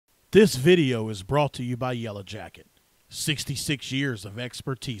This video is brought to you by Yellow Jacket. 66 years of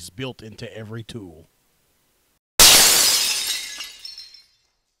expertise built into every tool.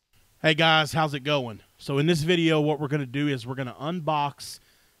 Hey guys, how's it going? So in this video, what we're going to do is we're going to unbox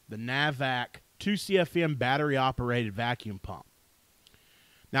the Navac 2 CFM battery operated vacuum pump.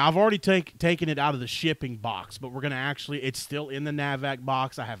 Now I've already taken it out of the shipping box, but we're going to actually, it's still in the Navac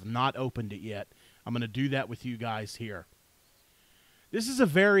box. I have not opened it yet. I'm going to do that with you guys here. This is a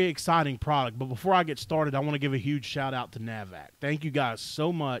very exciting product, but before I get started, I want to give a huge shout out to Navac. Thank you guys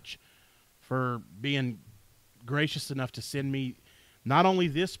so much for being gracious enough to send me not only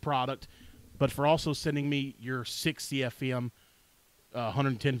this product, but for also sending me your 6 CFM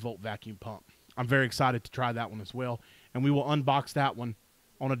 110 volt vacuum pump. I'm very excited to try that one as well, and we will unbox that one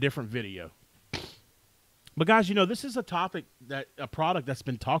on a different video. But guys, you know, this is a product that's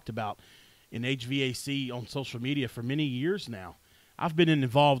been talked about in HVAC on social media for many years now. I've been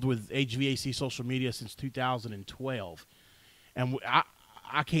involved with HVAC social media since 2012, and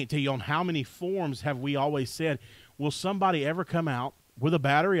I can't tell you on how many forums have we always said, will somebody ever come out with a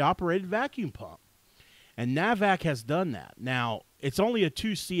battery-operated vacuum pump? And Navac has done that. Now, it's only a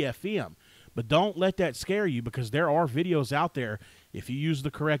 2 CFM, but don't let that scare you, because there are videos out there. If you use the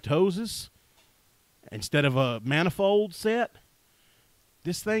correct hoses instead of a manifold set,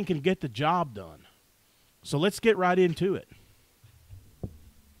 this thing can get the job done. So let's get right into it.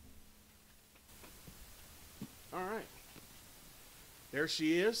 All right, there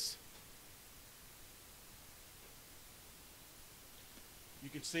she is. You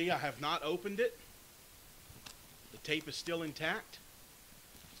can see I have not opened it. The tape is still intact.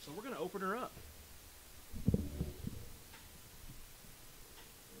 So we're going to open her up. Be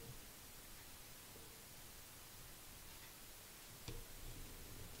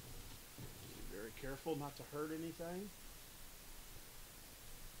very careful not to hurt anything.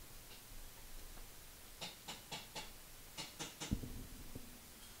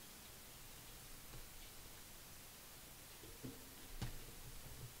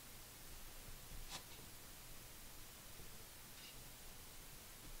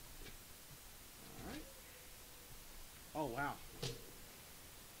 Oh, wow.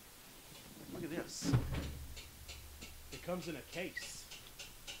 Look at this. It comes in a case.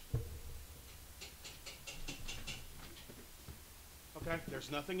 Okay,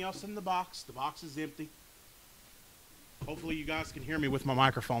 there's nothing else in the box. The box is empty. Hopefully you guys can hear me with my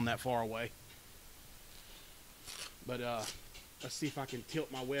microphone that far away. But let's see if I can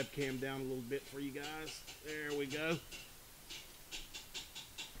tilt my webcam down a little bit for you guys. There we go.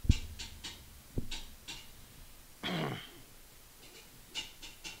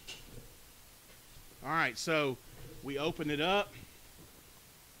 All right, so we open it up.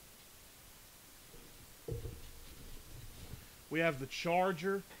 We have the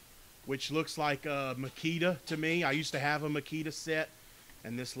charger, which looks like a Makita to me. I used to have a Makita set,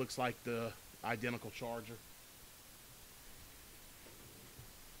 and this looks like the identical charger.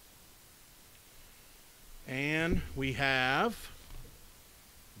 And we have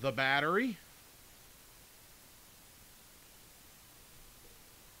the battery.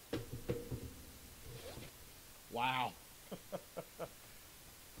 Wow.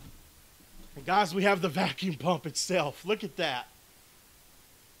 And guys, we have the vacuum pump itself. Look at that.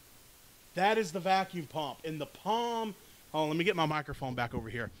 That is the vacuum pump in the palm. Oh, let me get my microphone back over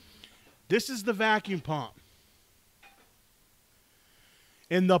here. This is the vacuum pump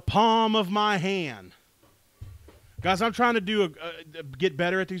in the palm of my hand. Guys, I'm trying to get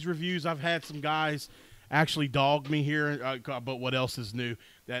better at these reviews. I've had some guys actually dog me here, but what else is new?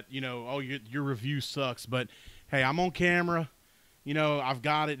 That, you know, oh, your review sucks. But hey, I'm on camera. You know, I've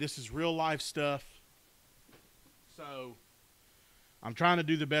got it. This is real life stuff. So I'm trying to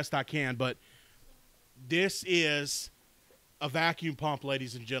do the best I can. But this is a vacuum pump,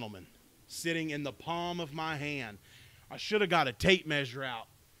 ladies and gentlemen, sitting in the palm of my hand. I should have got a tape measure out,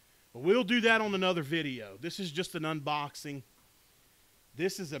 but we'll do that on another video. This is just an unboxing.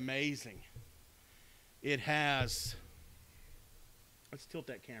 This is amazing. It has, let's tilt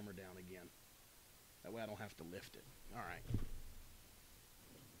that camera down again. That way I don't have to lift it. All right.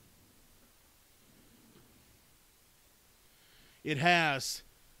 It has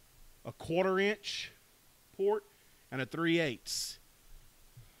a 1/4 inch port and a 3/8.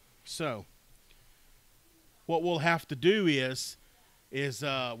 So what we'll have to do is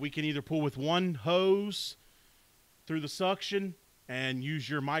we can either pull with one hose through the suction and use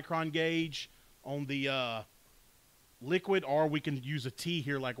your micron gauge on the liquid, or we can use a T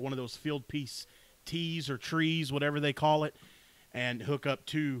here, like one of those field piece T's or trees, whatever they call it, and hook up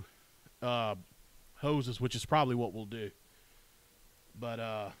 2 hoses, which is probably what we'll do.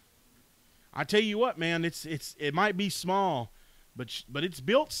 But I tell you what, man, it might be small, but it's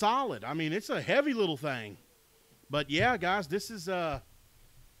built solid. I mean, it's a heavy little thing. But yeah, guys, this is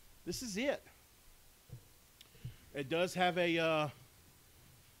it. It does have a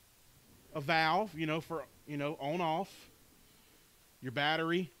valve, for on off. Your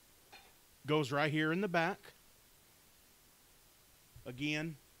battery goes right here in the back.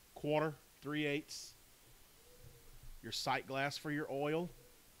 Again, 1/4, 3/8. Your sight glass for your oil,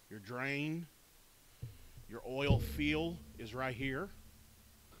 your drain, your oil seal is right here.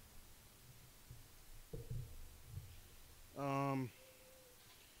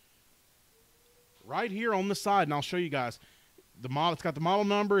 Right here on the side, and I'll show you guys. The model, it's got the model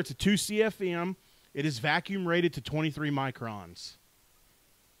number. It's a 2 CFM. It is vacuum rated to 23 microns.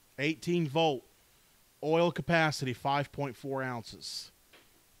 18 volt. Oil capacity, 5.4 ounces.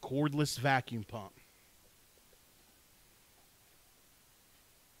 Cordless vacuum pump.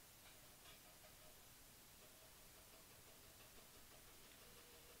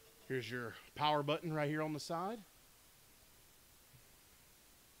 Here's your power button right here on the side.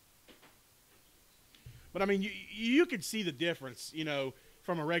 But, I mean, you can see the difference,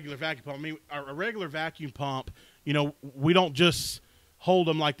 from a regular vacuum pump. I mean, a regular vacuum pump, we don't just hold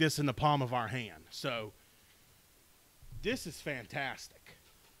them like this in the palm of our hand. So, this is fantastic.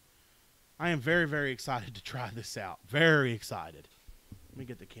 I am very, very excited to try this out. Very excited. Let me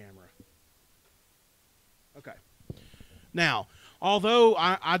get the camera. Okay. Now, although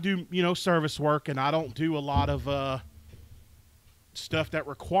I do, service work, and I don't do a lot of stuff that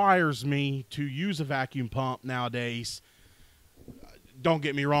requires me to use a vacuum pump nowadays, don't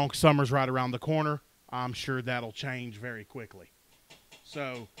get me wrong, summer's right around the corner. I'm sure that'll change very quickly.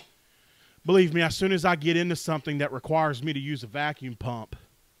 So, believe me, as soon as I get into something that requires me to use a vacuum pump,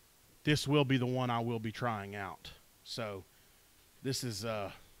 this will be the one I will be trying out. So, this is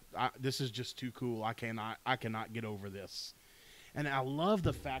just too cool. I cannot get over this. And I love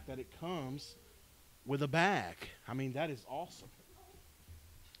the fact that it comes with a bag. I mean, that is awesome.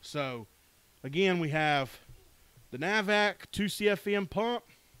 So, again, we have the Navac 2 CFM pump.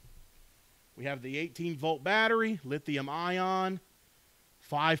 We have the 18-volt battery, lithium ion,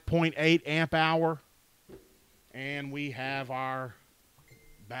 5.8 amp hour. And we have our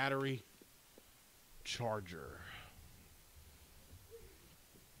battery charger.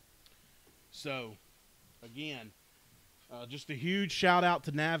 So, again, just a huge shout out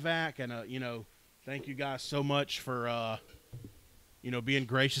to Navac, and thank you guys so much for being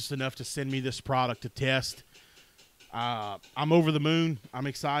gracious enough to send me this product to test. I'm over the moon. I'm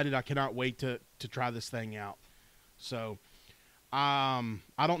excited. I cannot wait to try this thing out. So,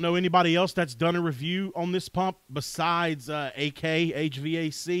 I don't know anybody else that's done a review on this pump besides AK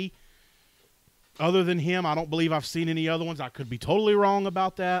HVAC. Other than him, I don't believe I've seen any other ones. I could be totally wrong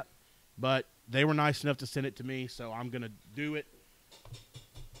about that, but they were nice enough to send it to me, so I'm going to do it.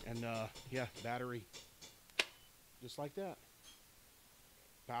 And, yeah, battery, just like that.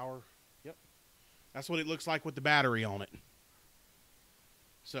 Power, yep. That's what it looks like with the battery on it.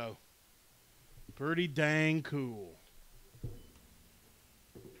 So, pretty dang cool.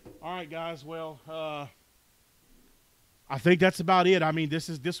 All right, guys, well, I think that's about it. I mean, this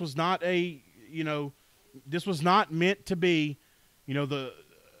was not a, this was not meant to be,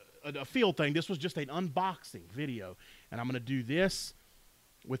 a field thing. This was just an unboxing video, and I'm going to do this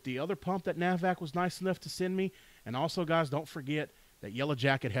with the other pump that Navac was nice enough to send me. And also, guys, don't forget that Yellow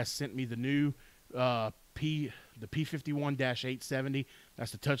Jacket has sent me the new the P51-870.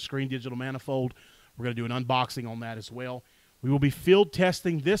 That's the touchscreen digital manifold. We're going to do an unboxing on that as well. We will be field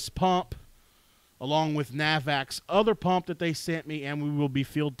testing this pump along with Navac's other pump that they sent me, and we will be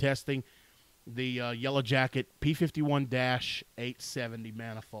field testing the Yellow Jacket P51-870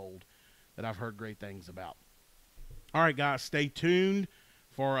 manifold that I've heard great things about. All right, guys, stay tuned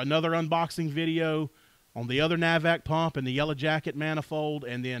for another unboxing video on the other Navac pump and the Yellow Jacket manifold,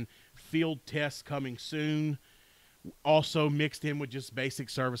 and then field tests coming soon. Also mixed in with just basic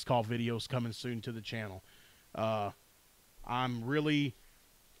service call videos coming soon to the channel. I'm really,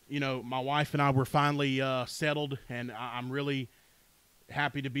 my wife and I were finally settled, and I'm really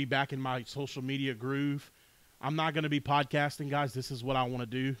happy to be back in my social media groove. I'm not going to be podcasting, guys. This is what I want to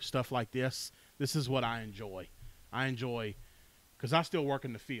do, stuff like this. This is what I enjoy. I enjoy, because I still work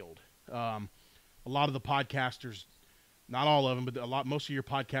in the field. A lot of the podcasters, not all of them, but most of your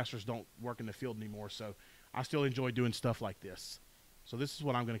podcasters don't work in the field anymore, so I still enjoy doing stuff like this. So this is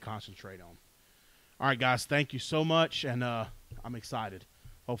what I'm going to concentrate on. All right, guys, thank you so much, and I'm excited.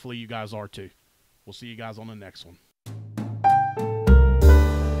 Hopefully you guys are too. We'll see you guys on the next one.